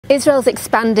Israel's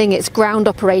expanding its ground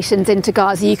operations into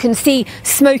Gaza. You can see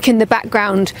smoke in the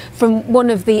background from one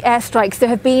of the airstrikes. There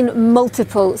have been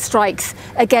multiple strikes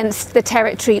against the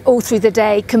territory all through the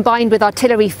day, combined with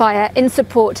artillery fire in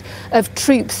support of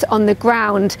troops on the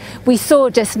ground. We saw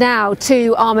just now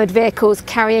 2 armoured vehicles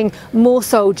carrying more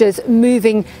soldiers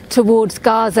moving towards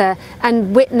Gaza,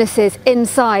 and witnesses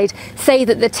inside say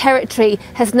that the territory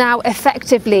has now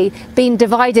effectively been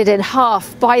divided in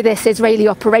half by this Israeli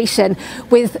operation,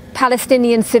 with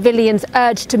Palestinian civilians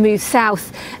urged to move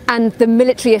south and the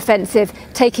military offensive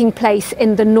taking place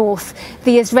in the north.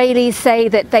 The Israelis say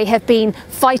that they have been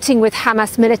fighting with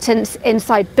Hamas militants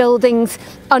inside buildings,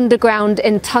 underground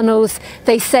in tunnels.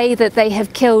 They say that they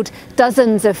have killed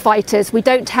dozens of fighters. We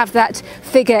don't have that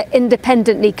figure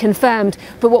independently confirmed,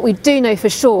 but what we do know for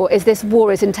sure is this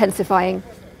war is intensifying.